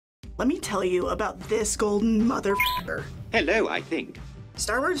Let me tell you about this golden motherfucker. Hello, I think.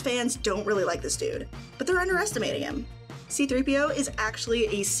 Star Wars fans don't really like this dude, but they're underestimating him. C-3PO is actually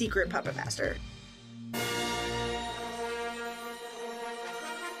a secret puppet master.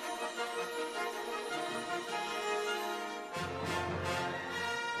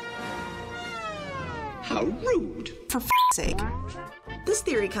 How rude. For f***'s sake. This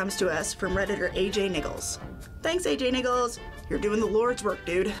theory comes to us from redditor AJ Nichols. Thanks, AJ Nichols. You're doing the Lord's work,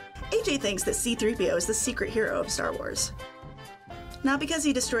 dude. AJ thinks that C-3PO is the secret hero of Star Wars. Not because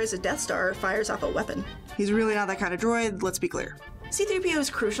he destroys a Death Star or fires off a weapon. He's really not that kind of droid, let's be clear. C-3PO is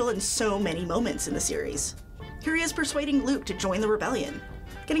crucial in so many moments in the series. Here he is persuading Luke to join the rebellion,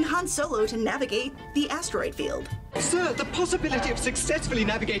 getting Han Solo to navigate the asteroid field. Sir, the possibility of successfully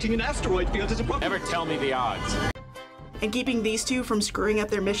navigating an asteroid field is a problem. Never tell me the odds. And keeping these two from screwing up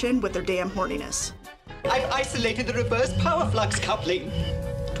their mission with their damn horniness. I've isolated the reverse power flux coupling.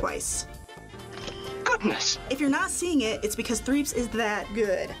 Twice. Goodness. If you're not seeing it, it's because Threeps is that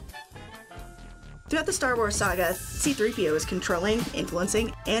good. Throughout the Star Wars saga, C-3PO is controlling,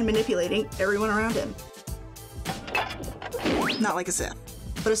 influencing, and manipulating everyone around him. Not like a Sith,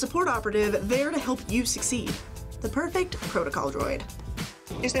 but a support operative there to help you succeed. The perfect protocol droid.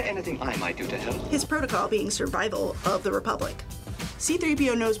 Is there anything I might do to help? His protocol being survival of the Republic.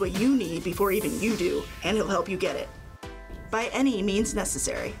 C-3PO knows what you need before even you do, and he'll help you get it. By any means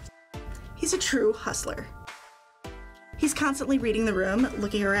necessary. He's a true hustler. He's constantly reading the room,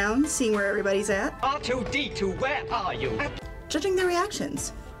 looking around, seeing where everybody's at. R2-D2, where are you? Judging their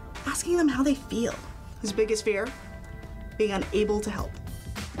reactions, asking them how they feel. His biggest fear? Being unable to help.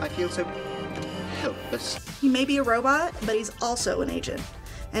 I feel so helpless. He may be a robot, but he's also an agent.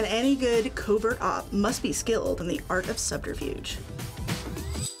 And any good covert op must be skilled in the art of subterfuge.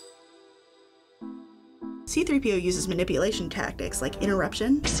 C-3PO uses manipulation tactics like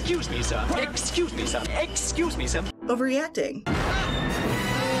interruption. Excuse me, sir. Excuse me, sir. Excuse me, sir. Overreacting.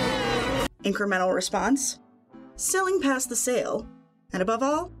 Incremental response. Selling past the sale. And above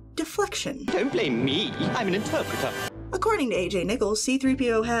all, deflection. Don't blame me. I'm an interpreter. According to AJ Nichols,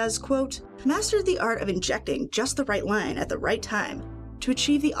 C-3PO has, quote, mastered the art of injecting just the right line at the right time to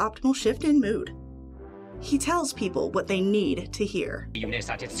achieve the optimal shift in mood. He tells people what they need to hear. Units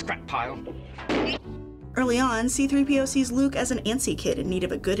at its scrap pile. Early on, C-3PO sees Luke as an antsy kid in need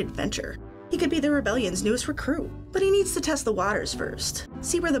of a good adventure. He could be the rebellion's newest recruit, but he needs to test the waters first,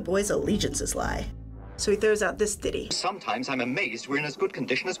 see where the boy's allegiances lie. So he throws out this ditty. Sometimes I'm amazed we're in as good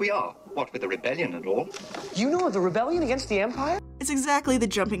condition as we are. What with the rebellion and all. You know of the rebellion against the Empire? It's exactly the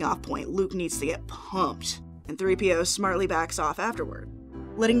jumping off point Luke needs to get pumped, and 3PO smartly backs off afterward,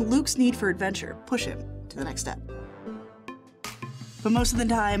 letting Luke's need for adventure push him to the next step. But most of the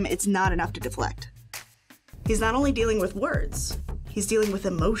time, it's not enough to deflect. He's not only dealing with words, he's dealing with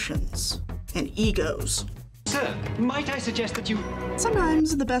emotions and egos. Sir, might I suggest that you...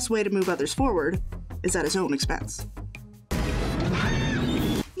 Sometimes the best way to move others forward is at his own expense.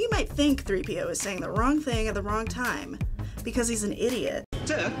 You might think 3PO is saying the wrong thing at the wrong time because he's an idiot.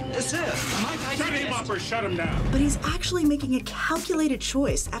 Sir, might I Shut him up or shut him down. But he's actually making a calculated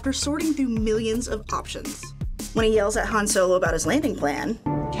choice after sorting through millions of options. When he yells at Han Solo about his landing plan,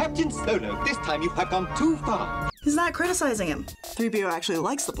 Captain Solo, this time you have gone too far. he's not criticizing him. 3PO actually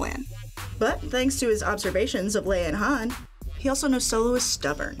likes the plan. But thanks to his observations of Leia and Han, he also knows Solo is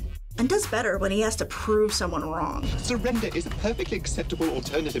stubborn and does better when he has to prove someone wrong. Surrender is a perfectly acceptable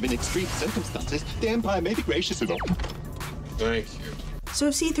alternative in extreme circumstances. The Empire may be gracious enough. Thank you. So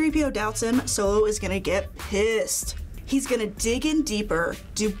if C-3PO doubts him, Solo is gonna get pissed. He's gonna dig in deeper,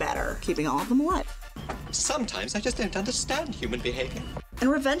 do better, keeping all of them alive. Sometimes I just don't understand human behavior. In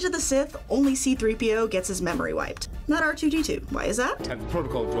Revenge of the Sith, only C-3PO gets his memory wiped, not R2-D2. Why is that? Have the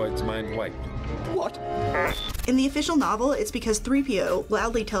protocol droid's mind wiped. What? In the official novel, it's because 3PO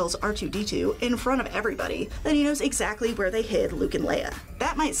loudly tells R2-D2 in front of everybody that he knows exactly where they hid Luke and Leia.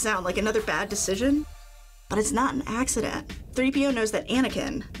 That might sound like another bad decision, but it's not an accident. 3PO knows that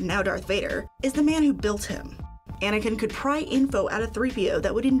Anakin, now Darth Vader, is the man who built him. Anakin could pry info out of 3PO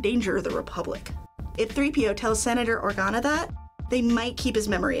that would endanger the Republic. If 3PO tells Senator Organa that, they might keep his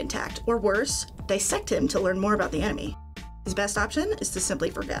memory intact, or worse, dissect him to learn more about the enemy. His best option is to simply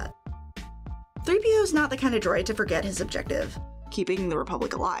forget. 3PO is not the kind of droid to forget his objective, keeping the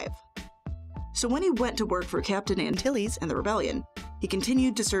Republic alive. So when he went to work for Captain Antilles and the Rebellion, he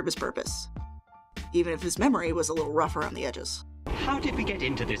continued to serve his purpose, even if his memory was a little rough around the edges. How did we get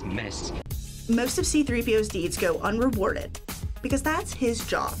into this mess? Most of C-3PO's deeds go unrewarded, because that's his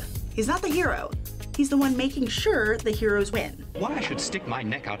job. He's not the hero. He's the one making sure the heroes win. Why I should stick my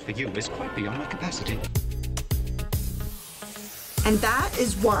neck out for you is quite beyond my capacity. And that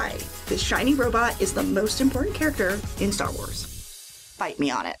is why this shiny robot is the most important character in Star Wars. Fight me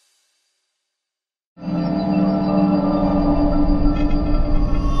on it.